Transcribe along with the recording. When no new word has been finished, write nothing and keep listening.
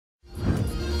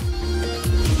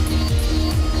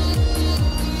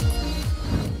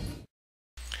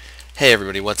Hey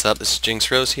everybody, what's up? This is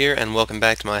JinxRose here, and welcome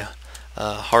back to my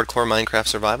hardcore Minecraft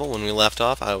survival. When we left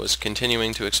off, I was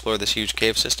continuing to explore this huge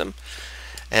cave system,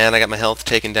 and I got my health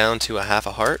taken down to a half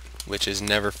a heart, which is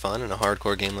never fun in a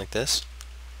hardcore game like this.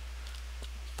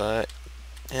 But,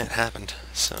 yeah, it happened,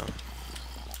 so I'm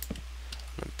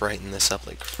going to brighten this up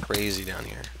like crazy down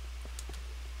here.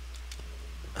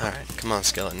 Alright, come on,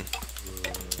 skeleton.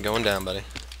 You're going down, buddy.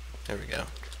 There we go.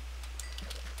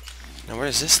 Now where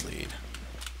does this lead?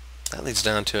 That leads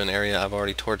down to an area I've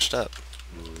already torched up.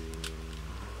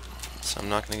 So I'm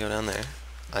not going to go down there.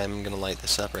 I'm going to light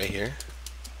this up right here.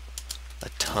 A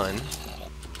ton.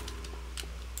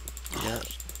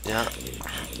 Yeah.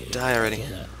 Die already.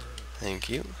 Thank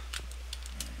you.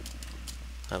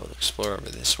 I will explore over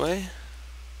this way.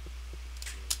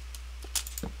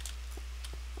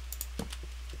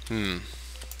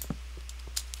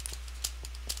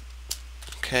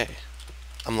 Okay.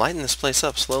 I'm lighting this place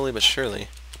up slowly but surely.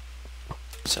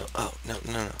 So, oh, no.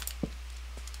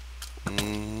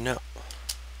 No.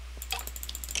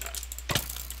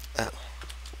 Ow.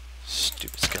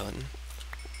 Stupid skeleton.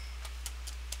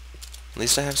 At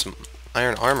least I have some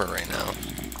iron armor right now.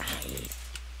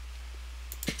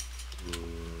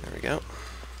 There we go.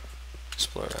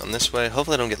 Explore around this way.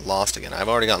 Hopefully I don't get lost again. I've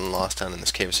already gotten lost down in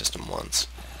this cave system once.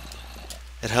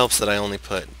 It helps that I only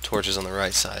put torches on the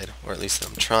right side, or at least that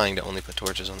I'm trying to only put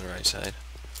torches on the right side.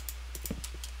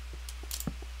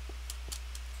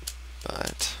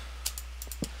 But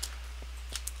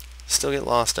still get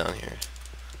lost down here.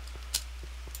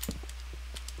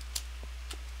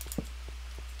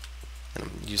 And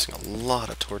I'm using a lot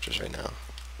of torches right now.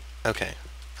 Okay,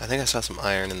 I think I saw some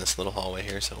iron in this little hallway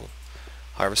here, so we'll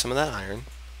harvest some of that iron.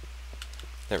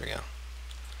 There we go.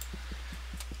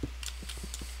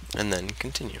 And then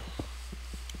continue.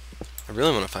 I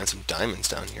really want to find some diamonds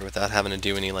down here without having to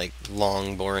do any like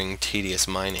long, boring, tedious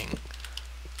mining.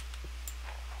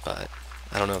 But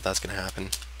I don't know if that's going to happen.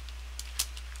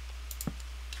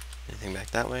 Anything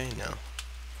back that way? No.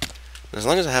 But as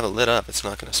long as I have it lit up, it's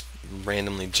not going to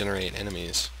randomly generate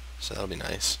enemies. So that'll be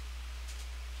nice.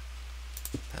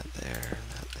 That there.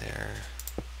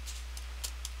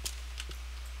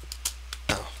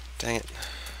 Oh, dang it.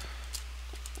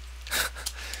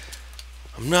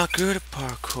 I'm not good at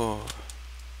parkour.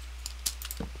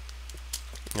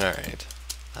 Alright.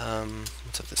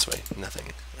 What's up this way?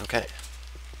 Nothing. Okay.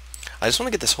 I just want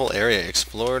to get this whole area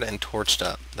explored and torched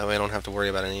up. That way I don't have to worry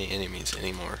about any enemies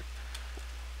anymore.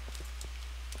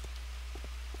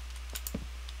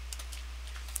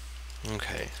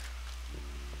 Okay.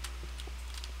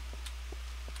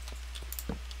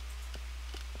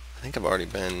 I think I've already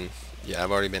been... Yeah, I've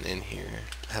already been in here.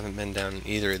 I haven't been down in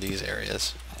either of these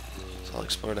areas. So I'll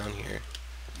explore down here.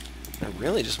 I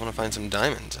really just want to find some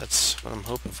diamonds. That's what I'm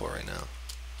hoping for right now.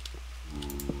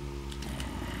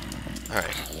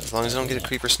 Alright, as long as I don't get a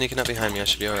creeper sneaking up behind me, I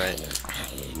should be alright.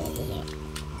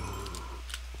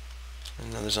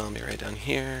 Another zombie right down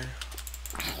here.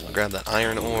 I'll grab that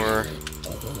iron ore.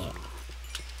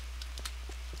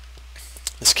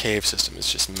 This cave system is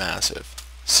just massive.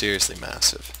 Seriously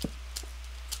massive.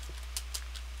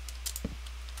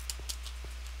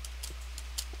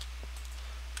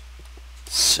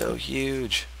 So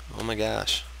huge. Oh my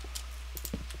gosh.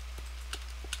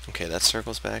 Okay, that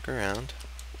circles back around.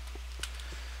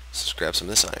 Let's just grab some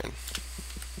of this iron.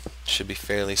 Should be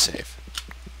fairly safe.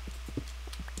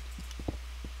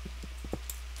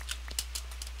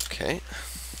 Okay.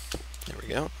 There we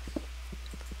go.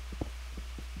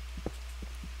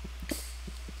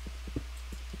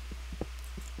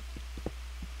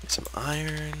 Some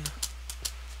iron.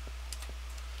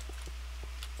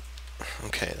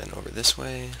 Okay, then over this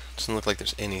way. Doesn't look like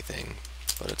there's anything,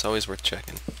 but it's always worth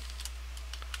checking.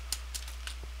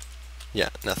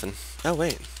 Yeah, nothing. Oh,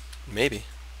 wait. Maybe.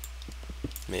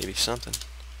 Maybe something.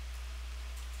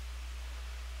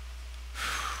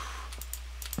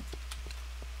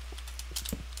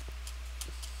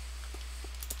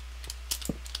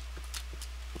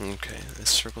 Okay,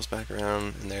 this circles back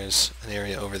around, and there's an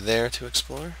area over there to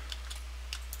explore.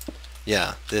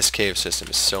 Yeah, this cave system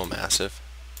is so massive.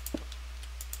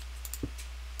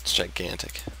 It's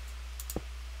gigantic.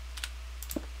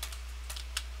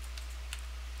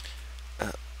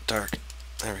 Dark.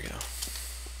 There we go.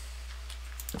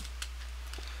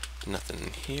 Nothing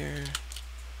in here.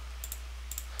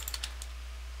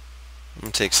 I'm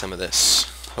gonna take some of this.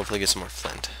 Hopefully get some more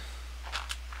flint.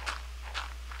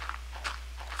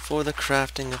 For the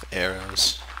crafting of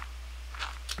arrows.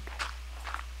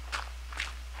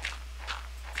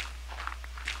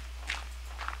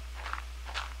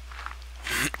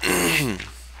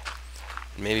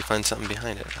 Maybe find something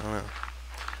behind it. I don't know.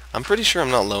 I'm pretty sure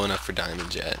I'm not low enough for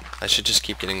diamonds yet. I should just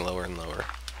keep getting lower and lower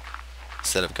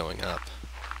instead of going up.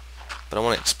 But I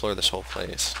want to explore this whole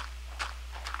place.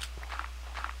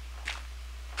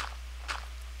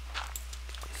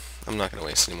 I'm not going to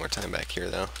waste any more time back here,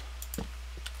 though.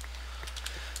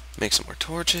 Make some more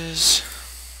torches.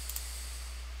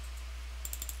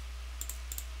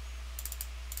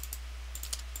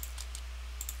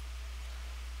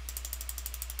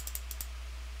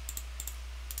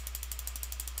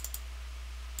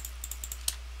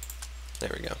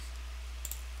 There we go.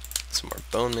 Some more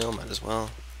bone meal, might as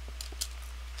well.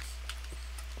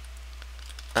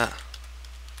 Ah,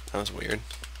 that was weird.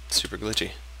 Super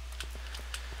glitchy.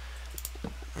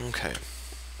 Okay.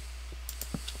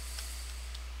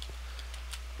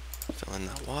 Fill in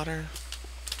that water.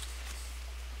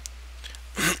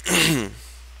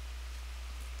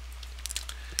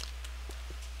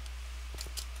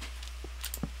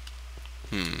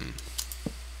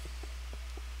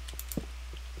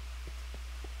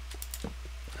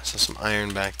 I saw some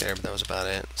iron back there, but that was about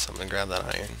it. So I'm going to grab that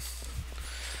iron.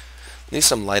 At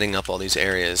least I'm lighting up all these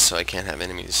areas so I can't have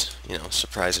enemies, you know,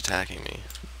 surprise attacking me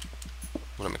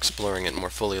when I'm exploring it more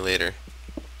fully later.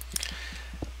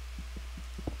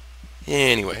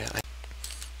 Anyway,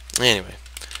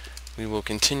 we will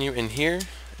continue in here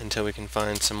until we can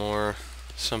find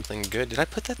something good. Did I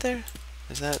put that there?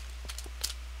 Is that...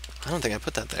 I don't think I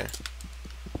put that there.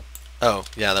 Oh,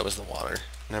 yeah, that was the water.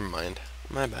 Never mind.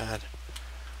 My bad.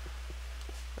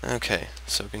 Okay,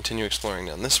 so continue exploring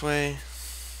down this way.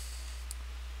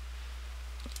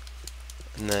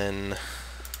 And then...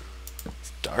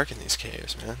 It's dark in these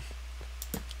caves, man.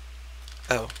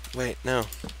 Oh, wait, no.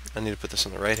 I need to put this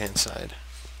on the right-hand side.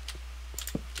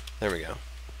 There we go.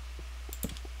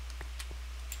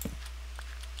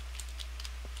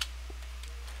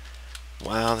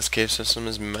 Wow, this cave system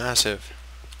is massive.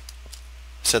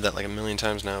 I've said that like a million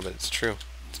times now, but it's true.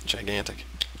 It's gigantic.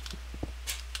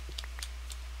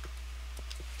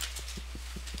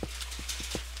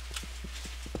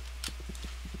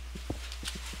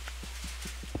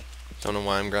 Don't know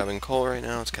why I'm grabbing coal right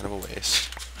now, it's kind of a waste.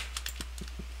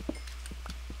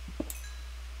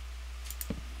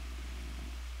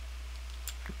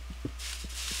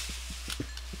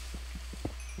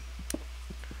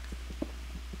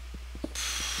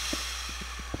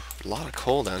 A lot of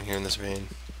coal down here in this vein.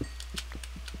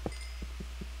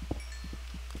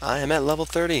 I am at level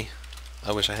 30.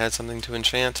 I wish I had something to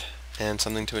enchant and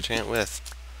something to enchant with.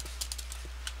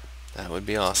 That would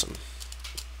be awesome.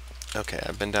 Okay,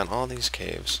 I've been down all these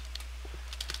caves,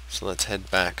 so let's head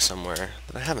back somewhere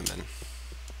that I haven't been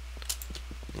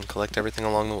and collect everything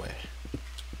along the way.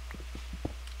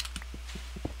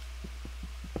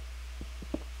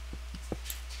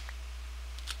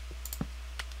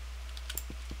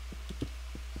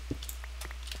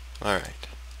 Alright.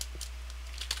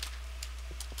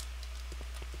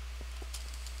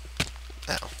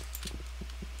 Ow.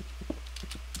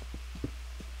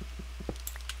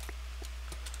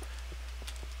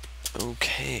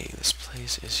 Okay, this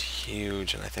place is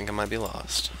huge, and I think I might be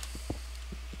lost.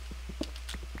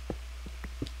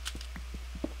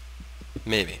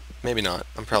 Maybe. Maybe not.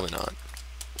 I'm probably not.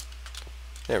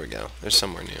 There we go. There's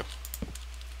somewhere new.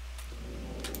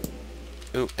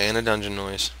 Ooh, and a dungeon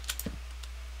noise.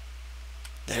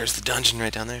 There's the dungeon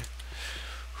right down there.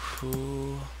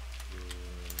 Ooh.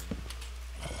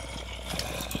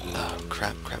 Oh,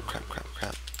 crap.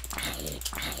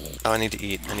 Oh, I need to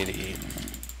eat.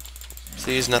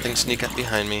 Please, nothing sneak up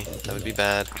behind me. That would be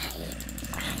bad.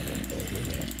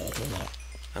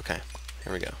 Okay,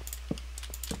 here we go.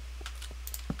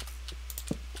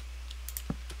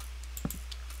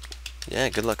 Yeah,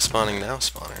 good luck spawning now,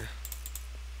 spawner.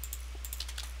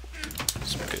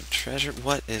 Some good treasure.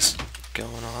 What is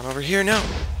going on over here now?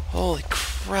 Holy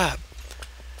crap.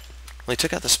 Well, he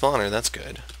took out the spawner. That's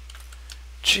good.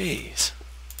 Jeez.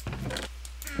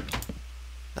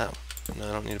 Oh, no,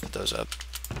 I don't need to put those up.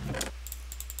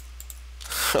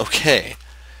 Okay.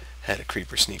 Had a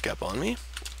creeper sneak up on me,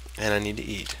 and I need to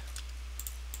eat.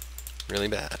 Really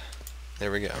bad.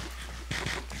 There we go.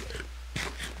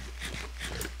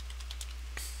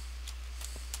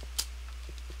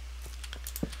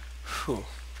 Whew.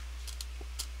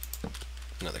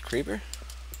 Another creeper?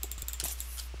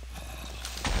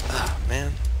 Ah,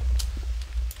 man.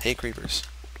 Hey, creepers.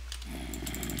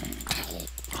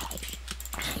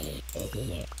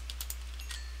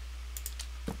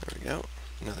 There we go.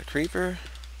 Another creeper.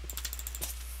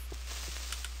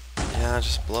 Yeah,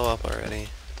 just blow up already.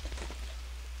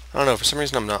 I don't know, for some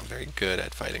reason I'm not very good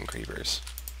at fighting creepers.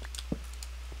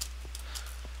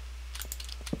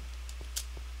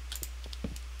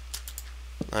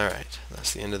 Alright, let's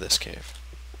that's the end of this cave.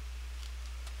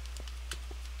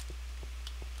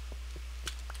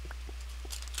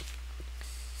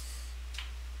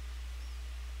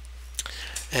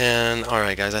 And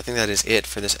alright guys, I think that is it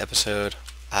for this episode.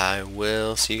 I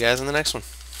will see you guys in the next one.